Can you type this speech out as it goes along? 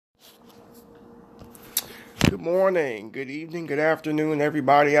Good morning, good evening, good afternoon,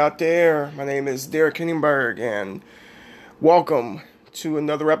 everybody out there. My name is Derek Kenningberg, and welcome to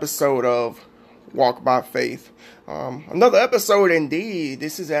another episode of Walk by Faith. Another episode indeed.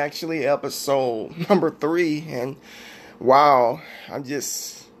 This is actually episode number 3, and wow, I'm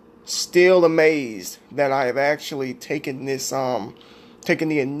just still amazed that I have actually taken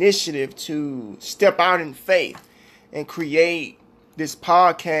the initiative to step out in faith and create this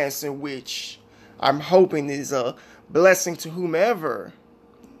podcast in which I'm hoping is a blessing to whomever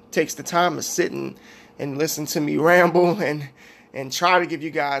takes the time to sit and listen to me ramble and try to give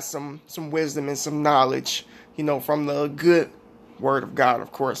you guys some wisdom and some knowledge, from the good word of God,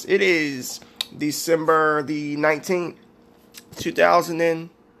 of course. It is December the 19th,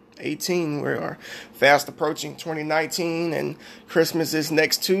 2018. We are fast approaching 2019, and Christmas is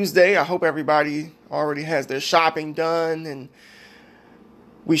next Tuesday. I hope everybody already has their shopping done, and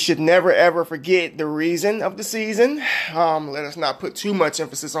we should never, ever forget the reason of the season. Let us not put too much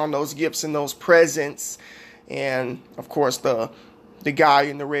emphasis on those gifts and those presents. And, of course, the guy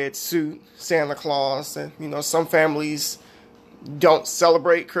in the red suit, Santa Claus. And, some families don't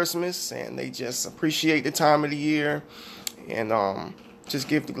celebrate Christmas, and they just appreciate the time of the year. And just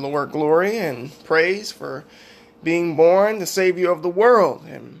give the Lord glory and praise for being born, the Savior of the world,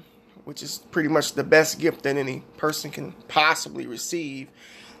 and which is pretty much the best gift that any person can possibly receive,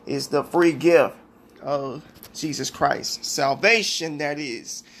 is the free gift of Jesus Christ. Salvation, that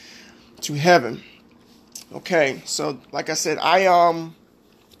is, to heaven. Okay, so like I said, I am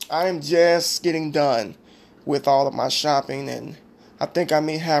just getting done with all of my shopping, and I think I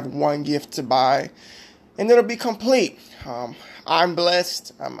may have one gift to buy, and it'll be complete. I'm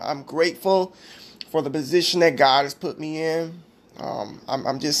blessed. I'm grateful for the position that God has put me in.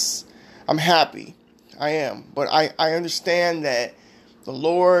 I'm happy. I am. But I understand that the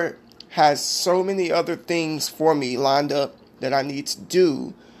Lord has so many other things for me lined up that I need to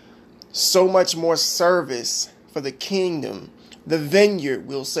do. So much more service for the kingdom, the vineyard,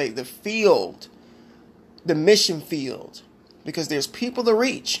 we'll say, the field, the mission field, because there's people to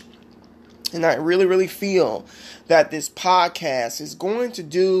reach. And I really, really feel that this podcast is going to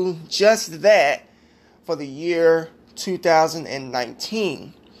do just that for the year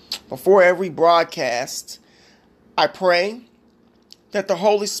 2019. Before every broadcast, I pray that the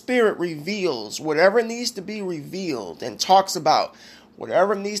Holy Spirit reveals whatever needs to be revealed and talks about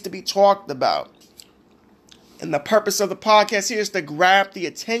whatever needs to be talked about. And the purpose of the podcast here is to grab the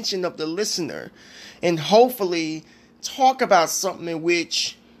attention of the listener and hopefully talk about something in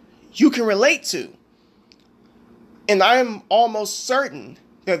which you can relate to. And I am almost certain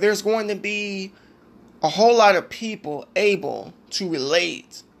that there's going to be a whole lot of people able to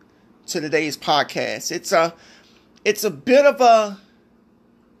relate to today's podcast. It's a bit of a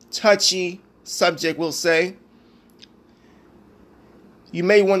touchy subject, we'll say. You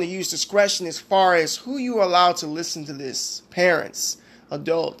may want to use discretion as far as who you allow to listen to this. Parents,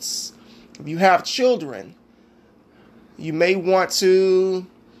 adults. If you have children, you may want to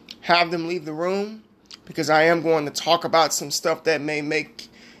have them leave the room, because I am going to talk about some stuff that may make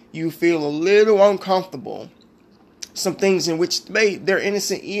you feel a little uncomfortable. Some things in which their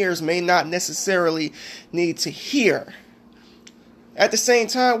innocent ears may not necessarily need to hear. At the same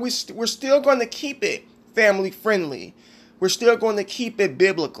time, we're still going to keep it family friendly. We're still going to keep it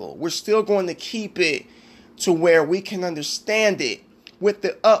biblical. We're still going to keep it to where we can understand it with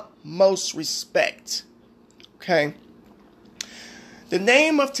the utmost respect. Okay? The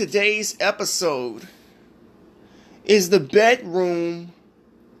name of today's episode is The Bedroom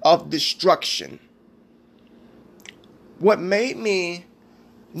of Destruction. What made me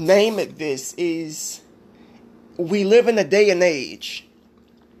name it this is we live in a day and age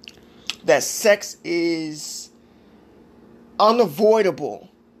that sex is unavoidable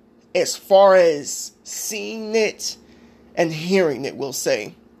as far as seeing it and hearing it, we'll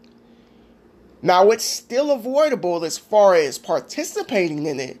say. Now, it's still avoidable as far as participating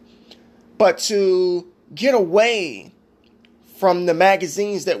in it, but to get away from the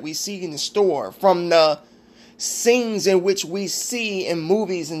magazines that we see in the store, from the scenes in which we see in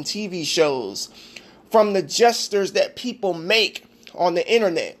movies and TV shows, from the gestures that people make on the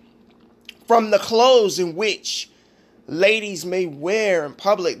internet, from the clothes in which ladies may wear in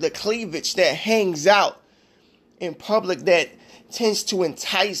public, the cleavage that hangs out in public that tends to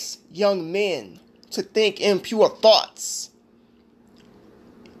entice young men to think impure thoughts.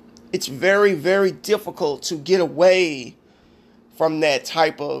 It's very, very difficult to get away from that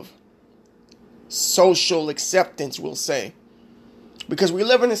type of social acceptance, we'll say. Because we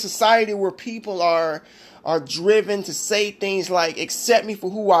live in a society where people are are driven to say things like, accept me for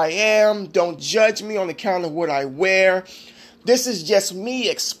who I am, don't judge me on account of what I wear. This is just me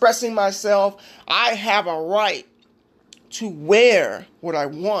expressing myself. I have a right to wear what I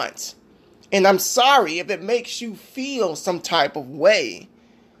want. And I'm sorry if it makes you feel some type of way.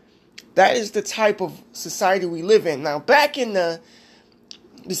 That is the type of society we live in. Now, back in the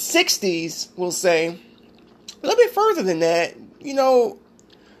 60s, we'll say, a little bit further than that,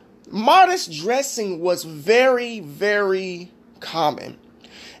 modest dressing was very, very common.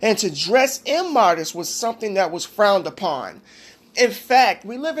 And to dress immodest was something that was frowned upon. In fact,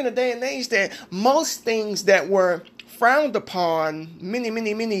 we live in a day and age that most things that were frowned upon many,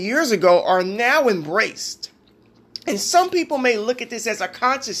 many, many years ago are now embraced. And some people may look at this as a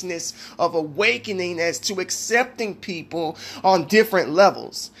consciousness of awakening as to accepting people on different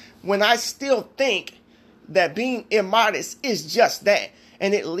levels, when I still think that being immodest is just that,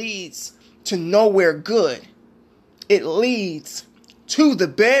 and it leads to nowhere good. It leads to the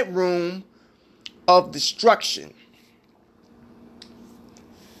bedroom of destruction.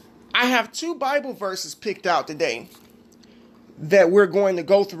 I have 2 Bible verses picked out today that we're going to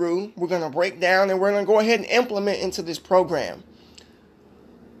go through, we're going to break down, and we're going to go ahead and implement into this program.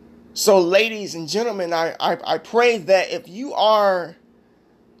 So, ladies and gentlemen, I pray that if you are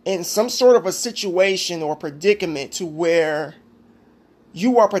in some sort of a situation or predicament to where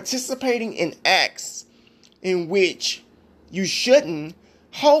you are participating in acts in which you shouldn't,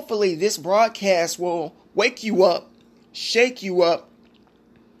 hopefully this broadcast will wake you up, shake you up,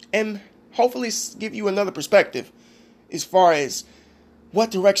 and hopefully give you another perspective as far as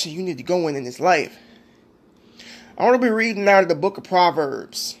what direction you need to go in this life. I want to be reading out of the book of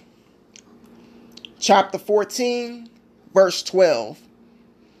Proverbs, chapter 14, verse 12.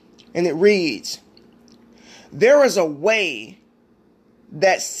 And it reads, "There is a way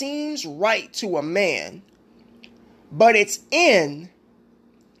that seems right to a man, but its end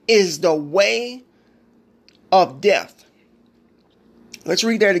is the way of death." Let's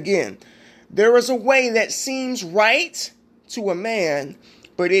read that again. There is a way that seems right to a man,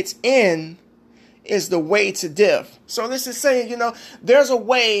 but its end is the way to death. So this is saying, there's a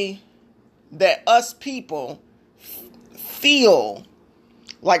way that us people feel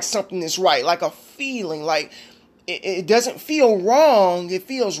like something is right, like a feeling, like it doesn't feel wrong, it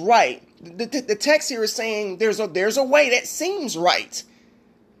feels right. The text here is saying there's a way that seems right,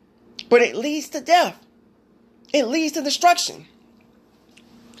 but it leads to death. It leads to destruction.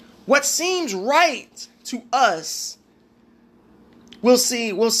 What seems right to us, we'll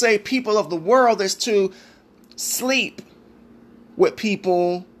say people of the world, is to sleep with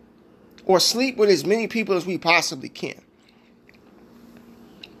people or sleep with as many people as we possibly can.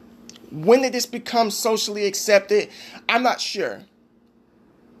 When did this become socially accepted? I'm not sure.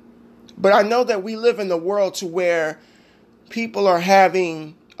 But I know that we live in a world to where people are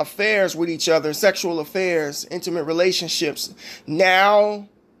having affairs with each other, sexual affairs, intimate relationships, now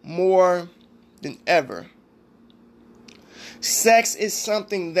more than ever. Sex is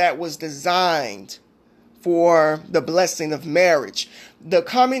something that was designed for the blessing of marriage. The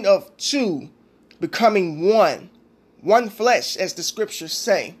coming of two, becoming one flesh, as the scriptures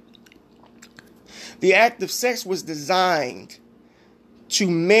say. The act of sex was designed to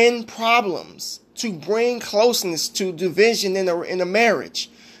mend problems, to bring closeness to division in a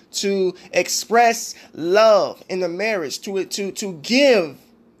marriage, to express love in a marriage, to give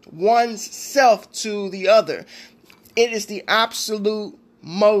one's self to the other. It is the absolute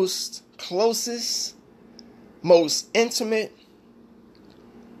most closest, most intimate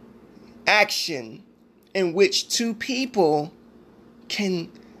action in which two people can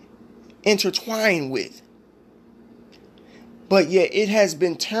intertwine with. But yet it has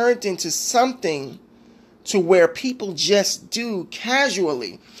been turned into something to where people just do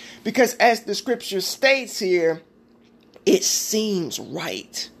casually. Because as the scripture states here, it seems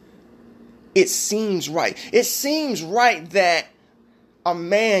right. It seems right. It seems right that a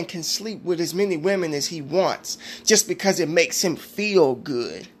man can sleep with as many women as he wants just because it makes him feel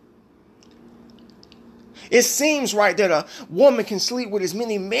good. It seems right that a woman can sleep with as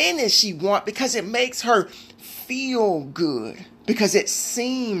many men as she wants because it makes her feel good, because it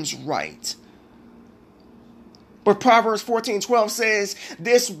seems right. But Proverbs 14:12 says,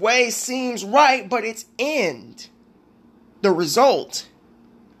 this way seems right, but its end, the result,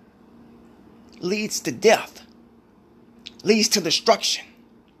 leads to death, leads to destruction.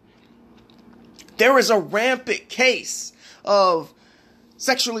 There is a rampant case of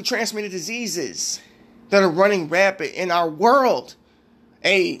sexually transmitted diseases that are running rampant in our world.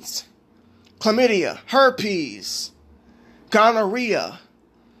 AIDS, chlamydia, herpes, gonorrhea,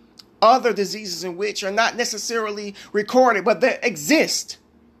 other diseases in which are not necessarily recorded, but they exist.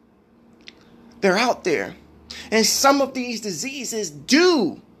 They're out there. And some of these diseases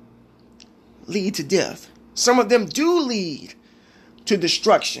do lead to death. Some of them do lead to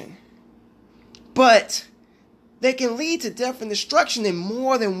destruction. But they can lead to death and destruction in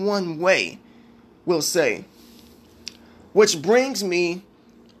more than one way, we'll say. Which brings me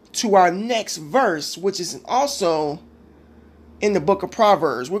to our next verse, which is also in the book of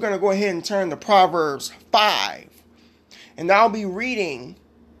Proverbs. We're going to go ahead and turn to Proverbs 5. And I'll be reading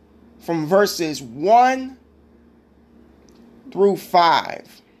from verses 1 through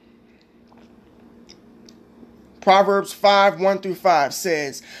 5. Proverbs 5, 1 through 5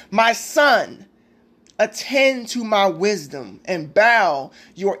 says, "My son, attend to my wisdom and bow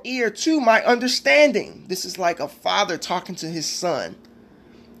your ear to my understanding." This is like a father talking to his son,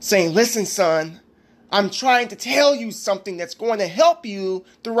 saying, listen, son, I'm trying to tell you something that's going to help you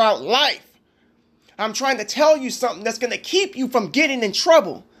throughout life. I'm trying to tell you something that's going to keep you from getting in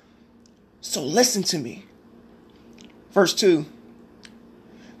trouble. So listen to me. Verse 2,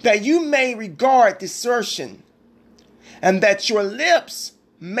 "That you may regard discretion, and that your lips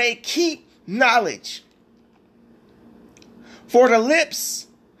may keep knowledge. For the lips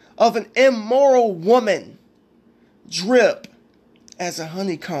of an immoral woman drip as a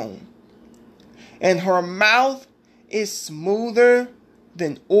honeycomb, and her mouth is smoother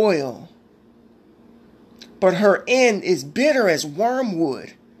than oil. But her end is bitter as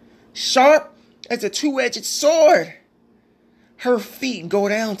wormwood, sharp as a two-edged sword. Her feet go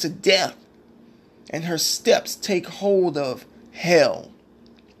down to death, and her steps take hold of hell."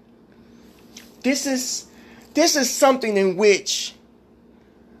 This is something in which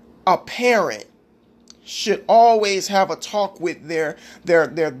a parent should always have a talk with their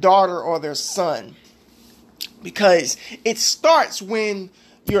daughter or their son. Because it starts when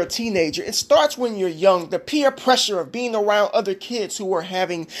you're a teenager. It starts when you're young. The peer pressure of being around other kids who are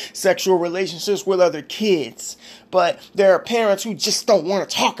having sexual relationships with other kids. But there are parents who just don't want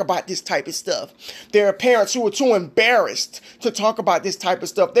to talk about this type of stuff. There are parents who are too embarrassed to talk about this type of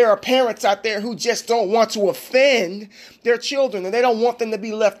stuff. There are parents out there who just don't want to offend their children, and they don't want them to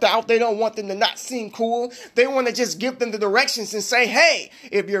be left out. They don't want them to not seem cool. They want to just give them the directions and say, hey,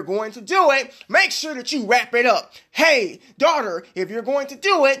 if you're going to do it, make sure that you wrap it up. Hey, daughter, if you're going to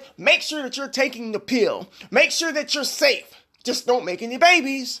do it, make sure that you're taking the pill. Make sure that you're safe. Just don't make any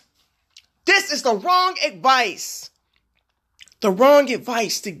babies. This is the wrong advice. The wrong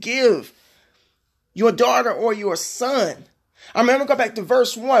advice to give your daughter or your son. I'm going to go back to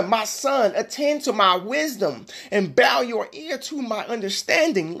verse 1. "My son, attend to my wisdom and bow your ear to my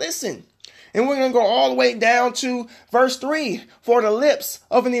understanding." Listen. And we're going to go all the way down to verse 3. "For the lips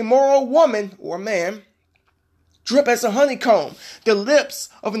of an immoral woman or man drip as a honeycomb." The lips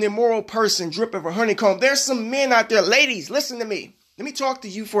of an immoral person drip as a honeycomb. There's some men out there. Ladies, listen to me. Let me talk to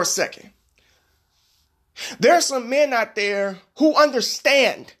you for a second. There are some men out there who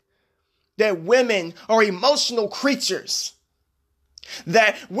understand that women are emotional creatures,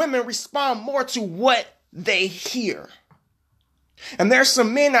 that women respond more to what they hear. And there's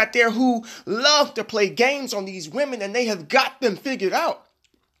some men out there who love to play games on these women, and they have got them figured out.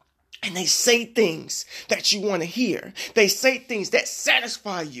 And they say things that you want to hear. They say things that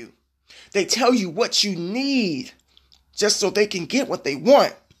satisfy you. They tell you what you need just so they can get what they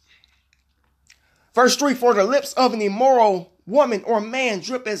want. Verse 3, "For the lips of an immoral woman or man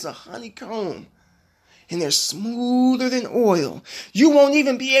drip as a honeycomb, and they're smoother than oil." You won't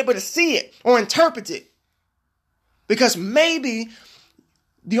even be able to see it or interpret it, because maybe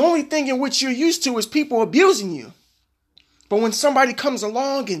the only thing in which you're used to is people abusing you. But when somebody comes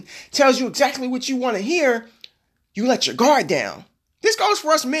along and tells you exactly what you want to hear, you let your guard down. This goes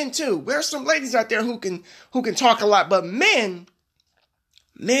for us men too. There's some ladies out there who can talk a lot, but men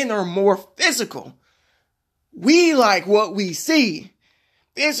are more physical. We like what we see.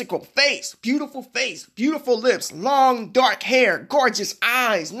 Physical face, beautiful lips, long dark hair, gorgeous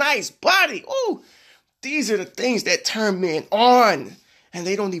eyes, nice body. Ooh, these are the things that turn men on. And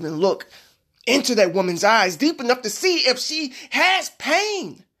they don't even look into that woman's eyes deep enough to see if she has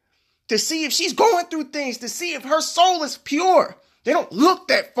pain, to see if she's going through things, to see if her soul is pure. They don't look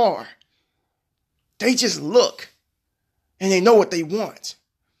that far. They just look, and they know what they want.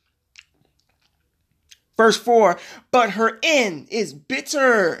 Verse 4, "But her end is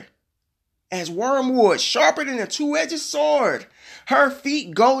bitter as wormwood, sharper than a two-edged sword. Her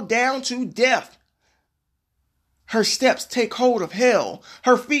feet go down to death. Her steps take hold of hell."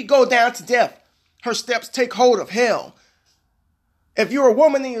 Her feet go down to death. Her steps take hold of hell. If you're a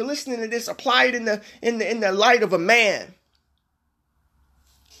woman and you're listening to this, apply it in the light of a man.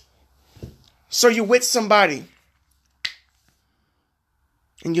 So you're with somebody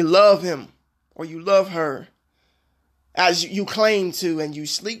and you love him or you love her as you claim to, and you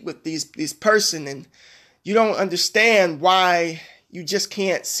sleep with this person, and you don't understand why you just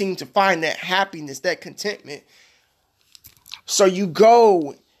can't seem to find that happiness, that contentment. So you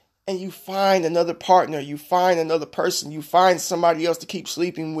go and you find another partner, you find another person, you find somebody else to keep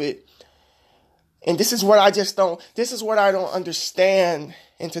sleeping with. And this is what I don't understand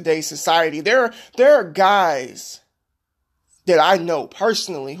in today's society. There are guys that I know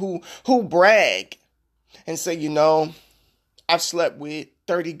personally who brag and say, I've slept with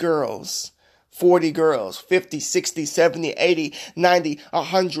 30 girls, 40 girls, 50, 60, 70, 80, 90,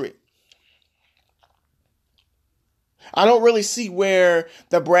 100. I don't really see where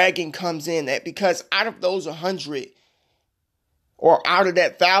the bragging comes in at, because out of those 100 or out of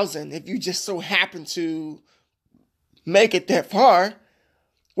that 1,000, if you just so happen to make it that far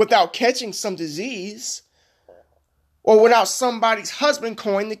without catching some disease or without somebody's husband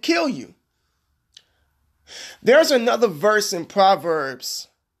going to kill you. There's another verse in Proverbs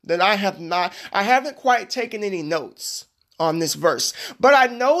that I haven't quite taken any notes on this verse, but I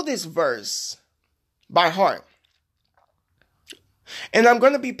know this verse by heart. And I'm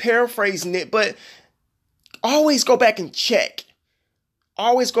going to be paraphrasing it, but always go back and check.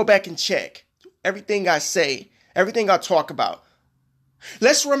 Always go back and check everything I say, everything I talk about.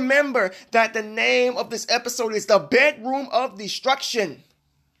 Let's remember that the name of this episode is The Bedroom of Destruction.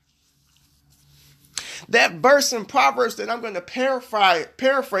 That verse in Proverbs that I'm going to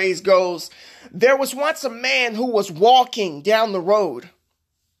paraphrase goes, there was once a man who was walking down the road,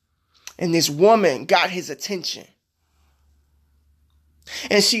 and this woman got his attention.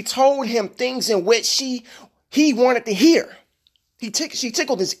 And she told him things in which he wanted to hear. She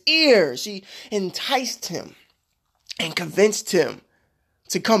tickled his ears. She enticed him and convinced him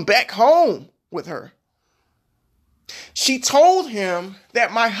to come back home with her. She told him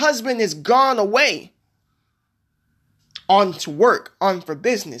that my husband is gone away on to work, on for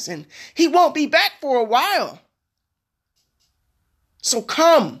business, and he won't be back for a while. So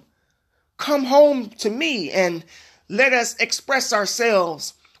come home to me and let us express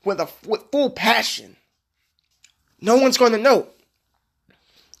ourselves with full passion. No one's going to know.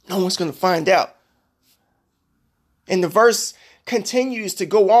 No one's going to find out. And the verse continues to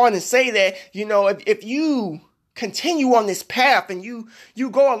go on and say that, if you continue on this path and you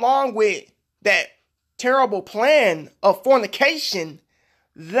go along with that terrible plan of fornication,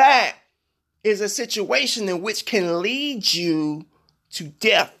 that is a situation in which can lead you to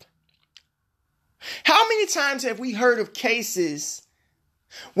death. How many times have we heard of cases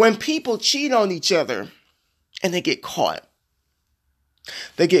when people cheat on each other and they get caught?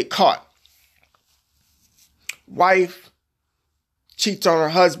 They get caught. Wife cheats on her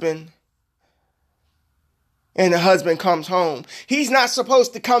husband, and the husband comes home. He's not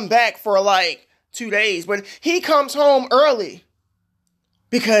supposed to come back for like 2 days, but he comes home early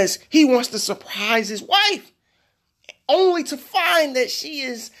because he wants to surprise his wife, only to find that she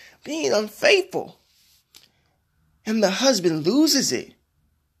is being unfaithful. And the husband loses it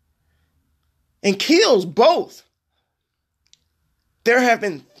and kills both. There have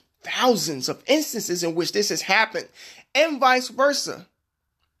been thousands of instances in which this has happened, and vice versa.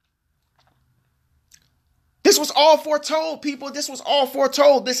 This was all foretold, people. This was all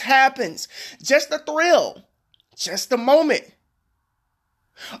foretold. This happens. Just a thrill. Just a moment.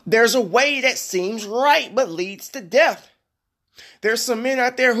 There's a way that seems right but leads to death. There's some men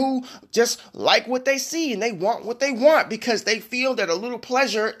out there who just like what they see and they want what they want because they feel that a little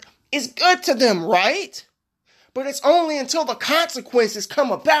pleasure is good to them, right? But it's only until the consequences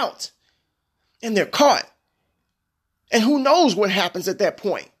come about and they're caught. And who knows what happens at that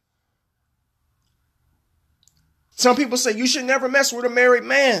point? Some people say you should never mess with a married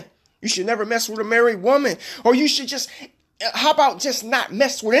man. You should never mess with a married woman. Or you should how about just not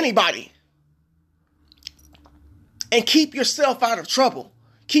mess with anybody? And keep yourself out of trouble.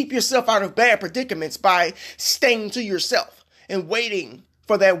 Keep yourself out of bad predicaments by staying to yourself and waiting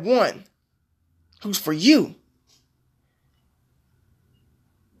for that one who's for you.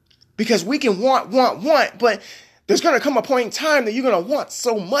 Because we can want, but there's going to come a point in time that you're going to want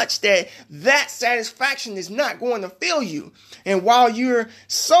so much that satisfaction is not going to fill you. And while you're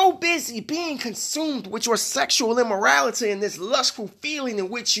so busy being consumed with your sexual immorality and this lustful feeling in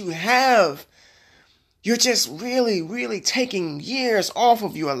which you have, you're just really, really taking years off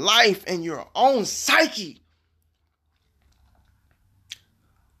of your life and your own psyche.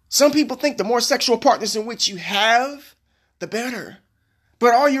 Some people think the more sexual partners in which you have, the better.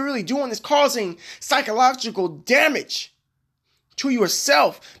 But all you're really doing is causing psychological damage to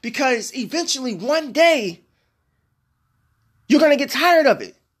yourself, because eventually one day you're going to get tired of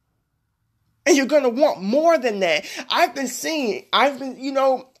it. And you're going to want more than that. I'm on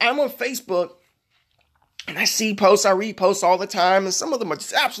Facebook and I see posts, I read posts all the time, and some of them are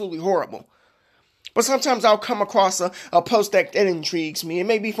just absolutely horrible. But sometimes I'll come across a post that intrigues me. It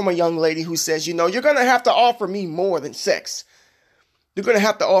may be from a young lady who says, you're going to have to offer me more than sex. You're going to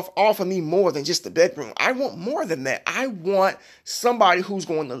have to offer me more than just the bedroom. I want more than that. I want somebody who's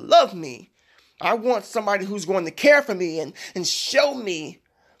going to love me. I want somebody who's going to care for me and show me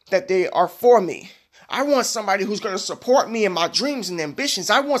that they are for me. I want somebody who's going to support me in my dreams and ambitions.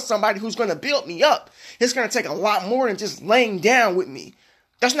 I want somebody who's going to build me up. It's going to take a lot more than just laying down with me.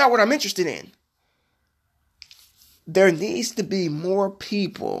 That's not what I'm interested in. There needs to be more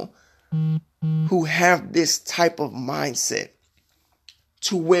people who have this type of mindset,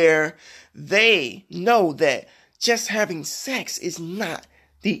 to where they know that just having sex is not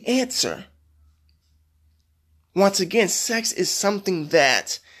the answer. Once again, sex is something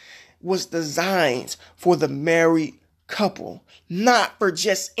that was designed for the married couple, not for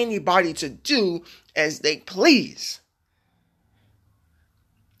just anybody to do as they please.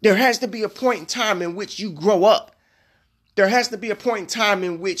 There has to be a point in time in which you grow up. There has to be a point in time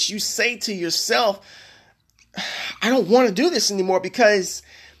in which you say to yourself, I don't want to do this anymore, because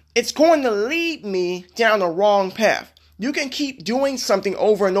it's going to lead me down the wrong path. You can keep doing something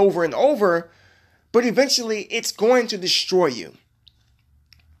over and over and over, but eventually it's going to destroy you.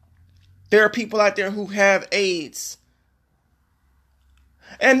 There are people out there who have AIDS,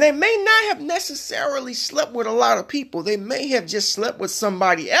 and they may not have necessarily slept with a lot of people. They may have just slept with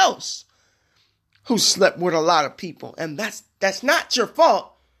somebody else who slept with a lot of people. And that's not your fault.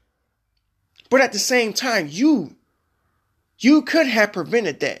 But at the same time, you could have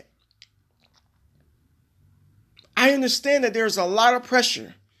prevented that. I understand that there's a lot of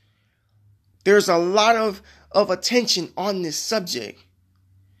pressure. There's a lot of attention on this subject.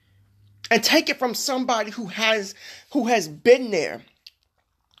 And take it from somebody who has been there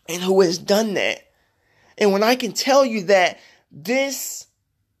and who has done that. And when I can tell you that this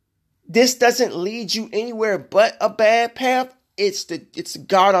doesn't lead you anywhere but a bad path, it's the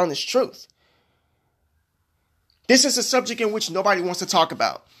God honest truth. This is a subject in which nobody wants to talk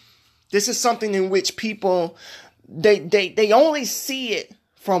about. This is something in which people they only see it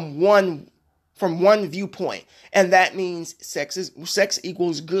from one viewpoint, and that means sex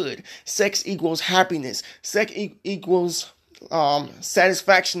equals good, sex equals happiness, sex equals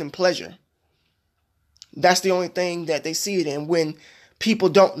satisfaction and pleasure. That's the only thing that they see it in, when people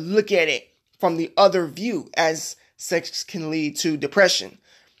don't look at it from the other view, as sex can lead to depression,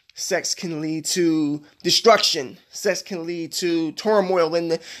 sex can lead to destruction, sex can lead to turmoil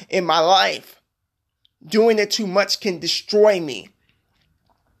in my life. Doing it too much can destroy me.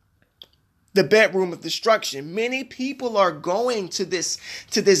 The bedroom of destruction. Many people are going to this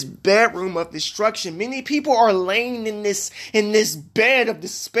bedroom of destruction. Many people are laying in this bed of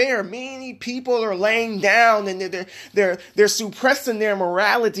despair. Many people are laying down and they're suppressing their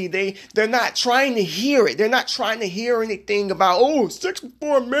morality. They're not trying to hear it. They're not trying to hear anything about, sex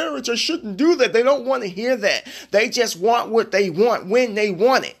before marriage, I shouldn't do that. They don't want to hear that. They just want what they want when they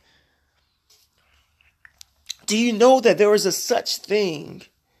want it. Do you know that there is a such thing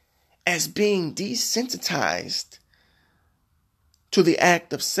as being desensitized to the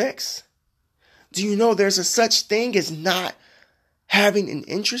act of sex? Do you know there's a such thing as not having an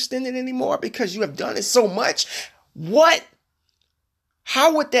interest in it anymore because you have done it so much?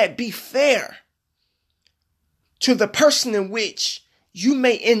 How would that be fair to the person in which you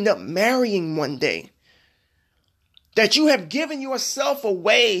may end up marrying one day? That you have given yourself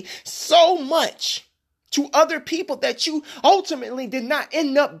away so much to other people that you ultimately did not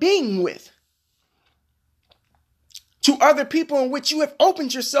end up being with. To other people in which you have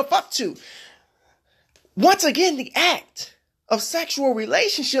opened yourself up to. Once again, the act of sexual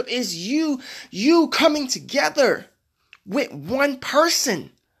relationship is you coming together with one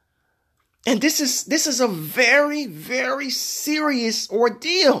person. And this is a very, very serious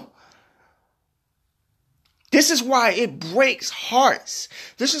ordeal. This is why it breaks hearts.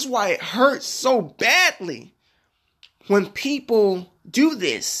 This is why it hurts so badly when people do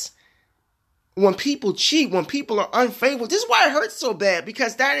this. When people cheat, when people are unfaithful. This is why it hurts so bad,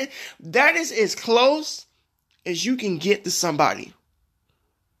 because that is as close as you can get to somebody.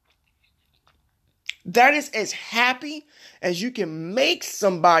 That is as happy as you can make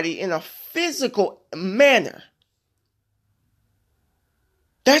somebody in a physical manner.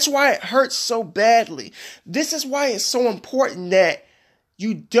 That's why it hurts so badly. This is why it's so important that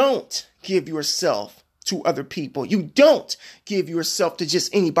you don't give yourself to other people. You don't give yourself to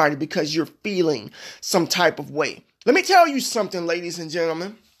just anybody because you're feeling some type of way. Let me tell you something, ladies and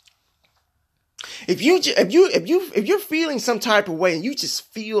gentlemen. If you're feeling some type of way and you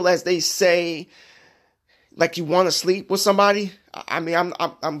just feel, as they say, like you want to sleep with somebody, I mean,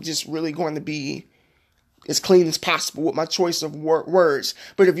 I'm just really going to be as clean as possible with my choice of words.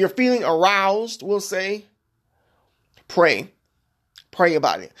 But if you're feeling aroused, we'll say, pray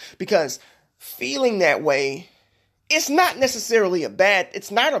about it, because feeling that way, it's not necessarily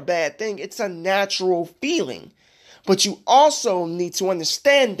it's not a bad thing. It's a natural feeling. But you also need to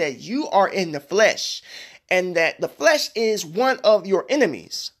understand that you are in the flesh and that the flesh is one of your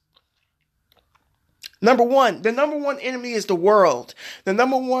enemies. The number one enemy is the world.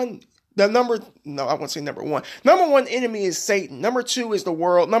 Number one enemy is Satan. Number 2 is the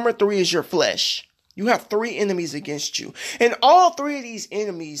world. Number 3 is your flesh. You have 3 enemies against you. And all 3 of these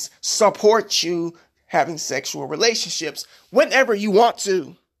enemies support you having sexual relationships whenever you want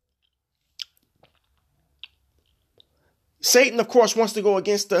to. Satan, of course, wants to go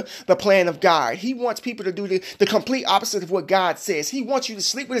against the plan of God. He wants people to do the complete opposite of what God says. He wants you to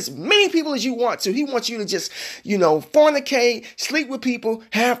sleep with as many people as you want to. He wants you to just, fornicate, sleep with people,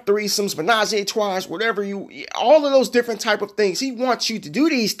 have threesomes, menage a trois, all of those different type of things. He wants you to do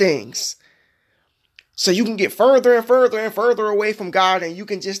these things so you can get further and further and further away from God, and you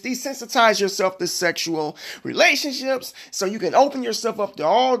can just desensitize yourself to sexual relationships, so you can open yourself up to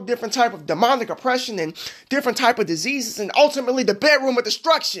all different type of demonic oppression and different type of diseases, and ultimately the bedroom of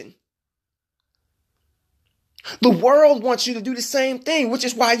destruction. The world wants you to do the same thing, which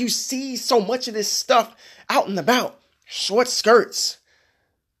is why you see so much of this stuff out and about. Short skirts,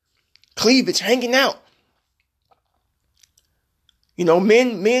 cleavage hanging out,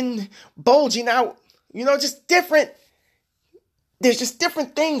 men bulging out. Just different. There's just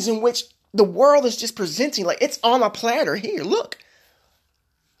different things in which the world is just presenting. Like, it's on a platter. Here, look.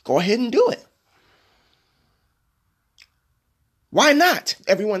 Go ahead and do it. Why not?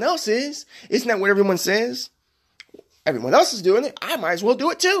 Everyone else is. Isn't that what everyone says? Everyone else is doing it. I might as well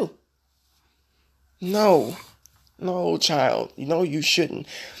do it too. No, child. You shouldn't.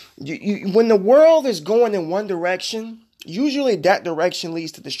 When the world is going in one direction, usually that direction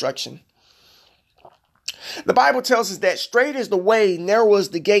leads to destruction. The Bible tells us that straight is the way, narrow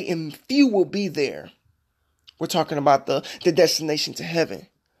is the gate, and few will be there. We're talking about the destination to heaven.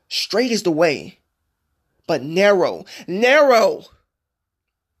 Straight is the way, but narrow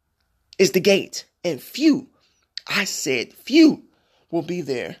is the gate, and few, I said few, will be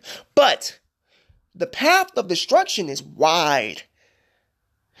there. But the path of destruction is wide,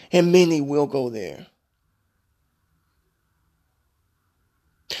 and many will go there.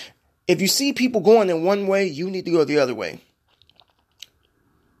 If you see people going in one way, you need to go the other way.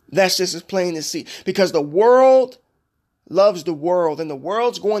 That's just as plain as see. Because the world loves the world, and the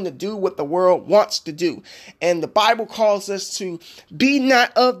world's going to do what the world wants to do. And the Bible calls us to be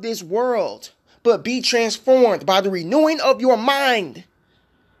not of this world, but be transformed by the renewing of your mind.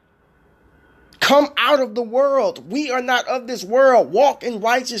 Come out of the world. We are not of this world. Walk in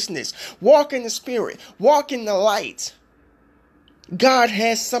righteousness. Walk in the Spirit. Walk in the light. God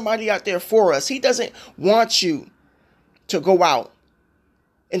has somebody out there for us. He doesn't want you to go out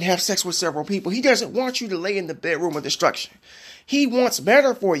and have sex with several people. He doesn't want you to lay in the bedroom of destruction. He wants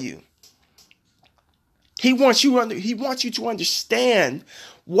better for you. He wants you to understand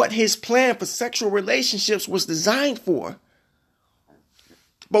what his plan for sexual relationships was designed for.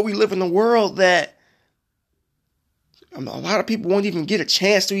 But we live in a world that a lot of people won't even get a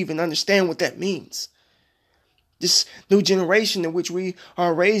chance to even understand what that means. This new generation in which we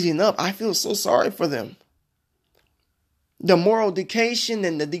are raising up, I feel so sorry for them. The moral decay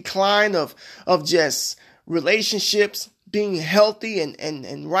and the decline of just relationships being healthy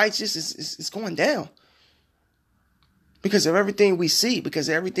and righteous is going down. Because of everything we see, because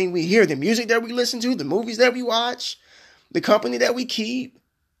of everything we hear, the music that we listen to, the movies that we watch, the company that we keep,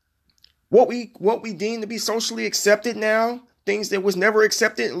 what we deem to be socially accepted now, things that was never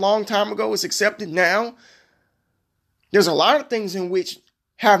accepted a long time ago is accepted now. There's a lot of things in which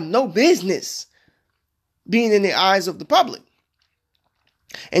have no business being in the eyes of the public.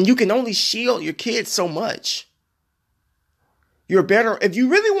 And you can only shield your kids so much. You're better, if you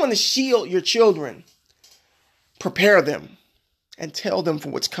really want to shield your children, prepare them and tell them for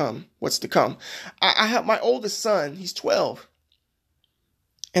what's to come. I have my oldest son, he's 12.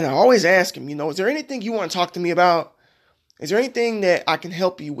 And I always ask him, is there anything you want to talk to me about? Is there anything that I can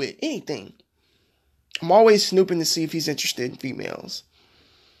help you with? Anything. I'm always snooping to see if he's interested in females.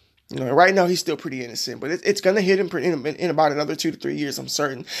 Right now he's still pretty innocent, but it's going to hit him in about another 2 to 3 years, I'm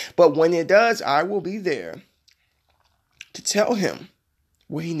certain. But when it does, I will be there to tell him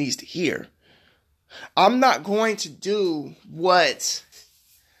what he needs to hear. I'm not going to do what,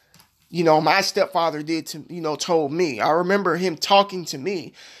 my stepfather did to, told me. I remember him talking to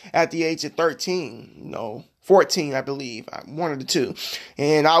me at the age of 13, 14, I believe, one of the two.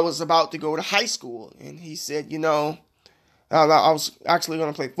 And I was about to go to high school. And he said, I was actually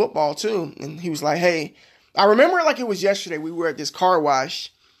going to play football too. And he was like, hey, I remember it like it was yesterday. We were at this car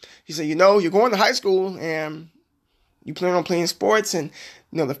wash. He said, you're going to high school and you plan on playing sports, and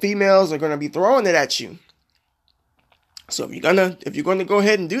the females are going to be throwing it at you. So if you're gonna go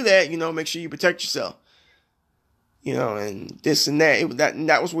ahead and do that, make sure you protect yourself. And this and that.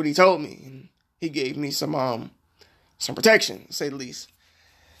 That was what he told me. And he gave me some protection, to say the least.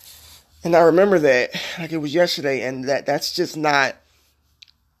 And I remember that like it was yesterday, and that's just not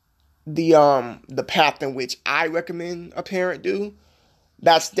the path in which I recommend a parent do.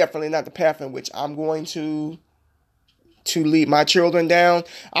 That's definitely not the path in which I'm going to lead my children down.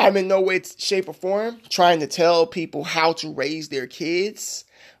 I'm in no way, shape, or form trying to tell people how to raise their kids,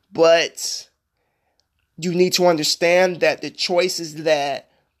 but you need to understand that the choices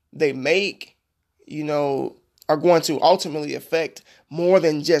that they make, are going to ultimately affect more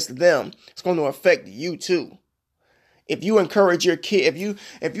than just them. It's going to affect you too. If you encourage your kid,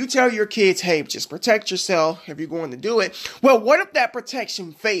 if you tell your kids, hey, just protect yourself if you're going to do it, well, what if that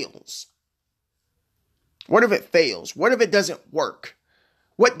protection fails? What if it fails? What if it doesn't work?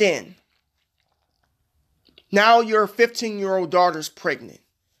 What then? Now your 15-year-old daughter's pregnant.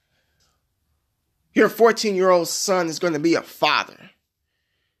 Your 14-year-old son is going to be a father.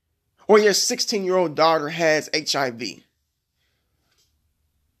 Or your 16-year-old daughter has HIV.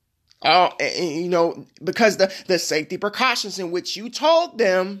 Because the safety precautions in which you told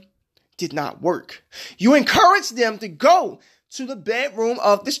them did not work. You encouraged them to go to the bedroom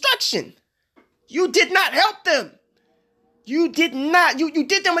of destruction. You did not help them. You did not. You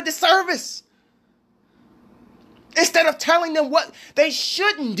did them a disservice. Instead of telling them what they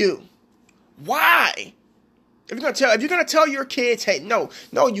shouldn't do. Why? If you're gonna tell your kids, hey, no,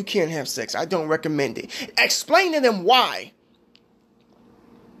 you can't have sex. I don't recommend it. Explain to them why.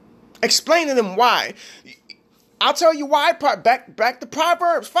 Explain to them why. I'll tell you why. Back to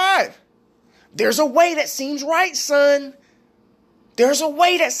Proverbs 5. There's a way that seems right, son. There's a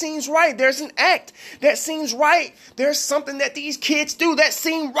way that seems right. There's an act that seems right. There's something that these kids do that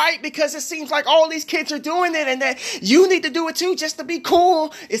seems right because it seems like all these kids are doing it and that you need to do it too just to be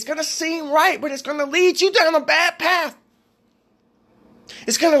cool. It's going to seem right, but it's going to lead you down a bad path.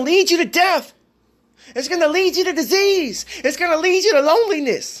 It's going to lead you to death. It's going to lead you to disease. It's going to lead you to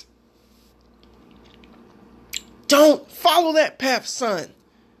loneliness. Don't follow that path, son.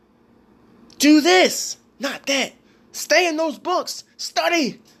 Do this, not that. Stay in those books.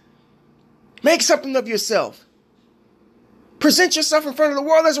 Study. Make something of yourself. Present yourself in front of the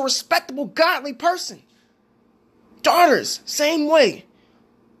world as a respectable, godly person. Daughters, same way.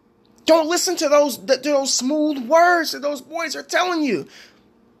 Don't listen to those smooth words that those boys are telling you.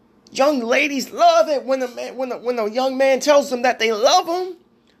 Young ladies love it when a young man tells them that they love them.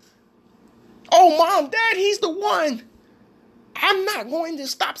 Oh, mom, dad, he's the one. I'm not going to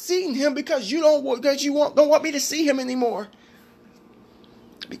stop seeing him because you don't want me to see him anymore.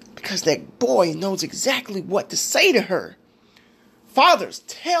 Because that boy knows exactly what to say to her. Fathers,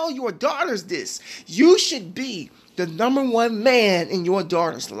 tell your daughters this. You should be the number one man in your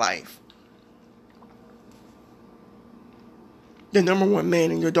daughter's life. The number one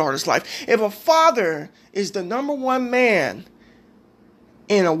man in your daughter's life. If a father is the number one man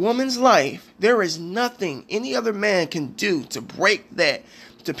in a woman's life, there is nothing any other man can do to break that,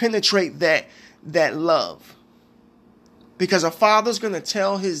 to penetrate that love. Because a father's going to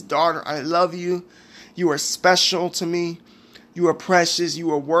tell his daughter, I love you. You are special to me. You are precious.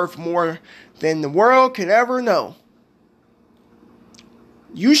 You are worth more than the world could ever know.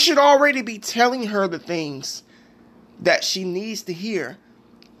 You should already be telling her the things that she needs to hear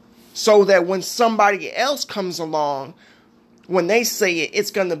so that when somebody else comes along, when they say it,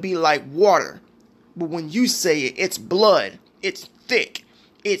 it's going to be like water. But when you say it, it's blood. It's thick.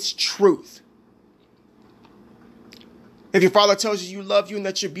 It's truth. If your father tells you love you and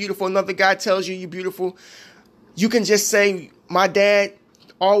that you're beautiful, another guy tells you you're beautiful, you can just say, my dad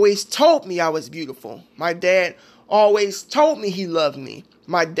always told me I was beautiful. My dad always told me he loved me.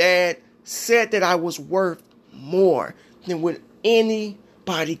 My dad said that I was worth more than what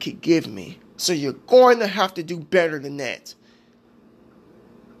anybody could give me. So you're going to have to do better than that.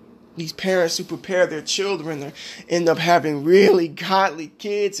 these parents who prepare their children end up having really godly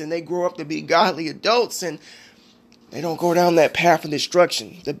kids, and they grow up to be godly adults, and they don't go down that path of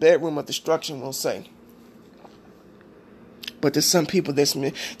destruction, the bedroom of destruction, we'll say. But to some people, this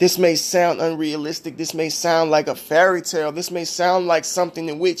may sound unrealistic. This may sound like a fairy tale. This may sound like something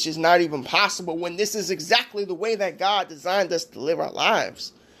in which is not even possible, when this is exactly the way that God designed us to live our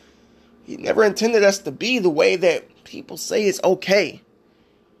lives. He never intended us to be the way that people say is okay.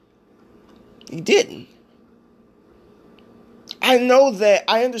 He didn't. I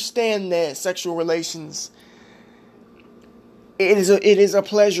understand that sexual relations, it is a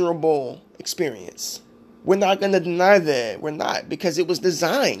pleasurable experience. We're not going to deny that. We're not, because it was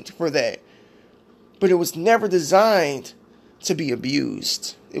designed for that. But it was never designed to be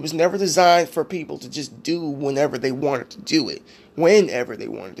abused. It was never designed for people to just do whenever they wanted to do it, whenever they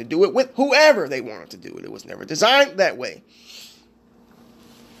wanted to do it, with whoever they wanted to do it. It was never designed that way.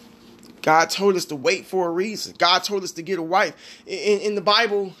 God told us to wait for a reason. God told us to get a wife. In the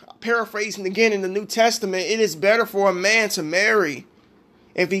Bible, paraphrasing again in the New Testament, it is better for a man to marry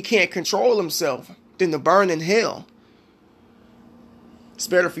if he can't control himself than to burn in hell. It's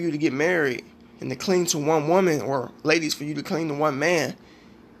better for you to get married and to cling to one woman, or ladies, for you to cling to one man,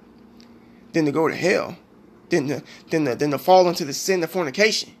 than to go to hell, than to fall into the sin of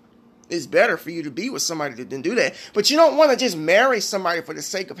fornication. It's better for you to be with somebody than do that. But you don't want to just marry somebody for the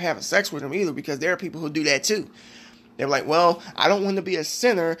sake of having sex with them either, because there are people who do that too. They're like, well, I don't want to be a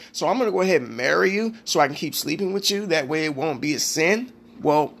sinner, so I'm going to go ahead and marry you so I can keep sleeping with you. That way it won't be a sin.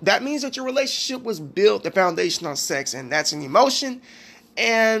 Well, that means that your relationship was built, the foundation on sex, and that's an emotion.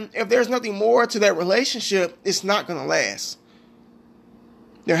 And if there's nothing more to that relationship, it's not going to last.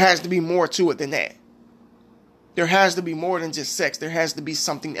 There has to be more to it than that. There has to be more than just sex. There has to be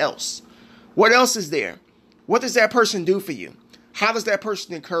something else. What else is there? What does that person do for you? How does that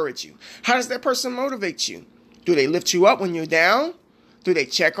person encourage you? How does that person motivate you? Do they lift you up when you're down? Do they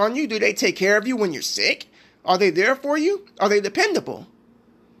check on you? Do they take care of you when you're sick? Are they there for you? Are they dependable?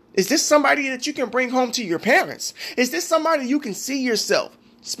 Is this somebody that you can bring home to your parents? Is this somebody you can see yourself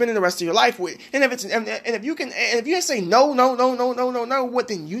spending the rest of your life with? And if you say no, what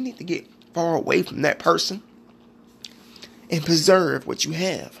then you need to get far away from that person and preserve what you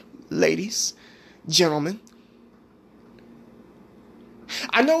have, ladies, gentlemen.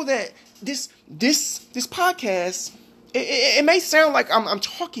 I know that this podcast, it may sound like I'm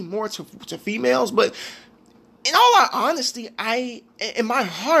talking more to females, but in all honesty, in my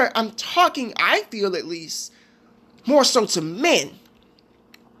heart, I'm talking, I feel at least, more so to men.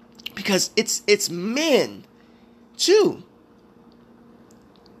 Because it's men, too.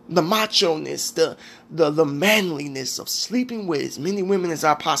 The macho-ness, the manliness of sleeping with as many women as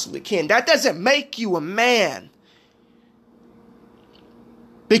I possibly can. That doesn't make you a man.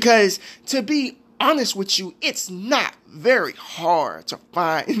 Because, to be honest with you, it's not very hard to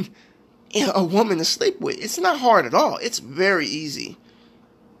find a woman to sleep with. It's not hard at all. It's very easy.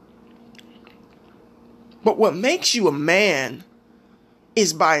 But what makes you a man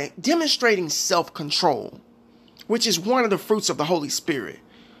is by demonstrating self-control, which is one of the fruits of the Holy Spirit.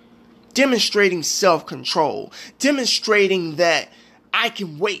 Demonstrating self-control. Demonstrating that I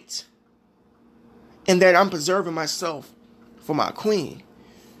can wait and that I'm preserving myself for my queen.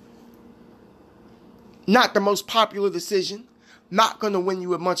 Not the most popular decision. Not going to win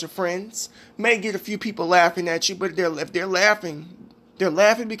you a bunch of friends. May get a few people laughing at you, but if they're laughing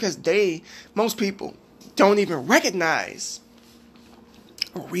because most people don't even recognize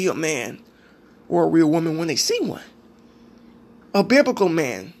a real man or a real woman when they see one. A biblical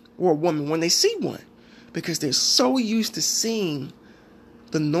man or a woman when they see one. Because they're so used to seeing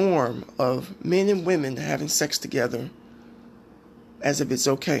the norm of men and women having sex together as if it's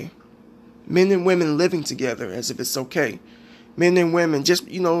okay. Men and women living together as if it's okay. Men and women just,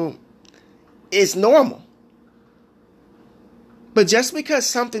 it's normal. But just because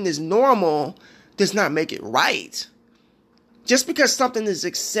something is normal does not make it right. Just because something is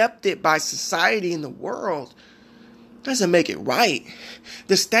accepted by society in the world doesn't make it right.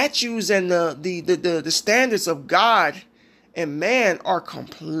 The statutes and the standards of God and man are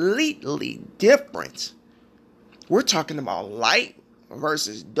completely different. We're talking about light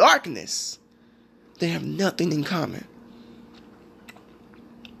versus darkness. They have nothing in common.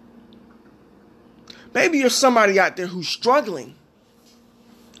 Maybe you're somebody out there who's struggling,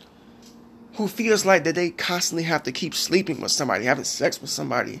 who feels like that they constantly have to keep sleeping with somebody, having sex with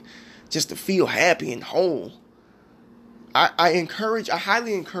somebody, just to feel happy and whole. I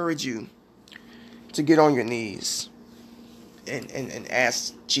highly encourage you to get on your knees and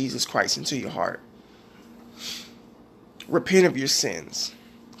ask Jesus Christ into your heart. Repent of your sins.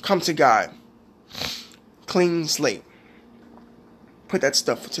 Come to God. Clean slate. Put that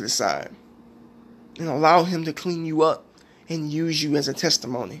stuff to the side. And allow him to clean you up and use you as a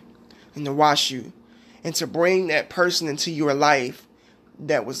testimony. And to wash you. And to bring that person into your life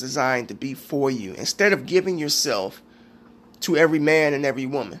that was designed to be for you. Instead of giving yourself to every man and every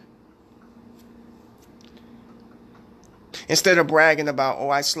woman. Instead of bragging about, oh,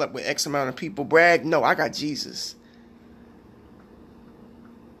 I slept with X amount of people. Brag, no, I got Jesus.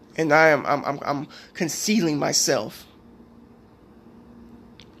 And I'm concealing myself.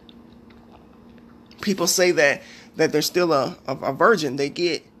 People say that they're still a virgin. They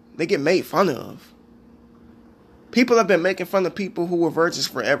get made fun of. People have been making fun of people who were virgins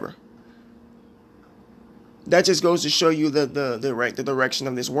forever. That just goes to show you the direction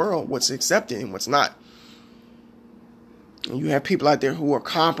of this world, what's accepted and what's not. And you have people out there who are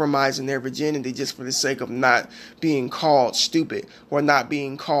compromising their virginity just for the sake of not being called stupid, or not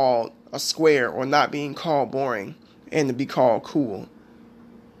being called a square, or not being called boring, and to be called cool.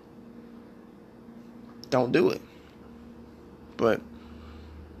 Don't do it. But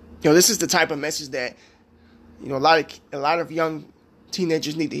this is the type of message that a lot of young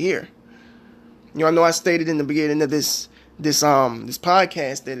teenagers need to hear. I know I stated in the beginning of this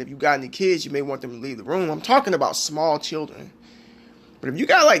podcast that if you got any kids, you may want them to leave the room. I'm talking about small children. But if you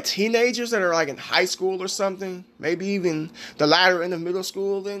got like teenagers that are like in high school or something, maybe even the latter end of middle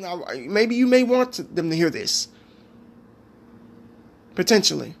school, then maybe you may want them to hear this.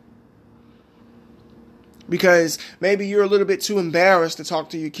 Potentially. Because maybe you're a little bit too embarrassed to talk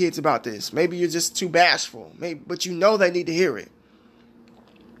to your kids about this. Maybe you're just too bashful. But you know they need to hear it.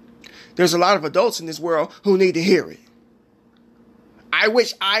 There's a lot of adults in this world who need to hear it. I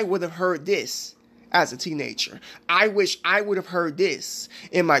wish I would have heard this as a teenager. I wish I would have heard this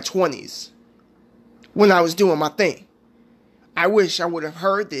in my 20s when I was doing my thing. I wish I would have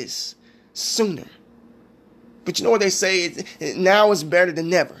heard this sooner. But you know what they say? Now is better than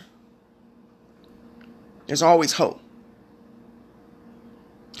never. There's always hope.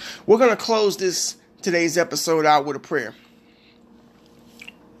 We're going to close today's episode out with a prayer.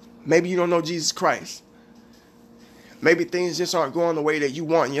 Maybe you don't know Jesus Christ. Maybe things just aren't going the way that you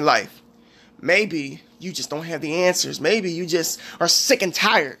want in your life. Maybe you just don't have the answers. Maybe you just are sick and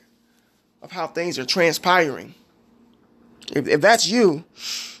tired of how things are transpiring. If that's you,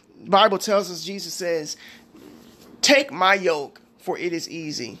 the Bible tells us, Jesus says, take my yoke, for it is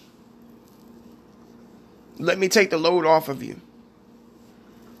easy. Let me take the load off of you.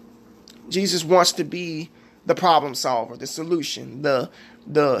 Jesus wants to be the problem solver, the solution,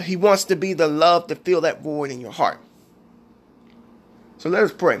 he wants to be the love to fill that void in your heart. So let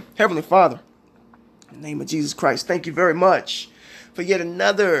us pray. Heavenly Father, in the name of Jesus Christ, thank you very much for yet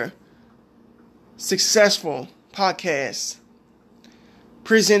another successful podcast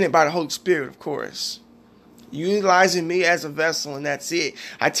presented by the Holy Spirit, of course. Utilizing me as a vessel, and that's it.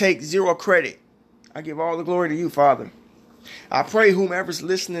 I take zero credit. I give all the glory to you, Father. I pray whomever's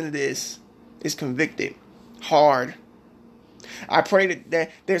listening to this is convicted hard. I pray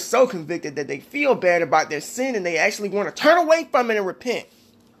that they're so convicted that they feel bad about their sin and they actually want to turn away from it and repent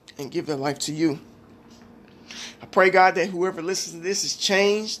and give their life to you. I pray, God, that whoever listens to this is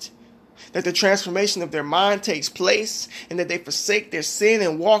changed, that the transformation of their mind takes place, and that they forsake their sin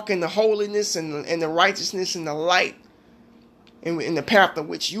and walk in the holiness and the righteousness and the light in the path of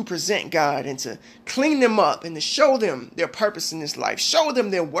which you present, God, and to clean them up and to show them their purpose in this life. Show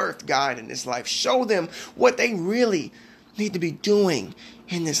them their worth, God, in this life. Show them what they really need to be doing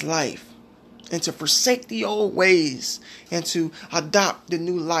in this life, and to forsake the old ways and to adopt the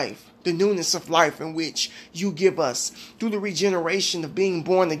new life, the newness of life in which you give us through the regeneration of being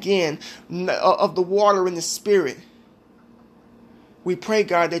born again, of the water and the Spirit. We pray,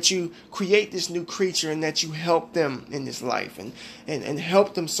 God, that you create this new creature and that you help them in this life and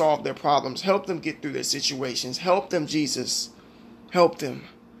help them solve their problems, help them get through their situations, help them, Jesus, help them.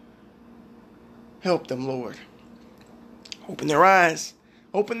 Help them, Lord. Open their eyes,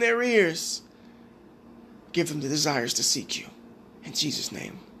 open their ears, give them the desires to seek you. In Jesus'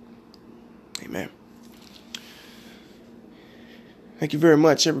 name, amen. Thank you very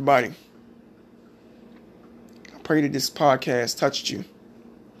much, everybody. I pray that this podcast touched you.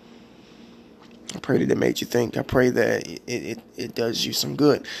 I pray that it made you think. I pray that it does you some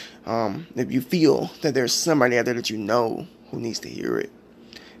good. If you feel that there's somebody out there that you know who needs to hear it,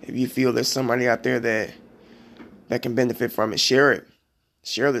 if you feel there's somebody out there that can benefit from it, share it.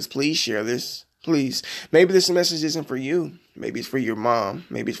 Share this. Please share this. Please. Maybe this message isn't for you. Maybe it's for your mom.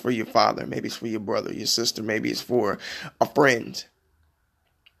 Maybe it's for your father. Maybe it's for your brother, your sister. Maybe it's for a friend.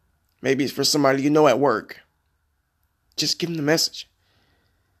 Maybe it's for somebody you know at work. Just give them the message.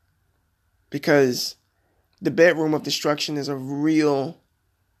 because the bedroom of destruction is a real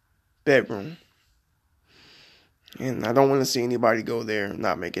bedroom. And I don't want to see anybody go there and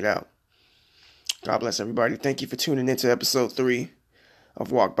not make it out. God bless everybody. Thank you for tuning into episode 3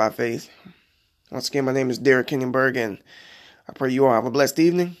 of Walk by Faith. Once again, my name is Derek Kennenberg, and I pray you all have a blessed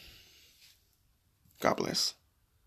evening. God bless.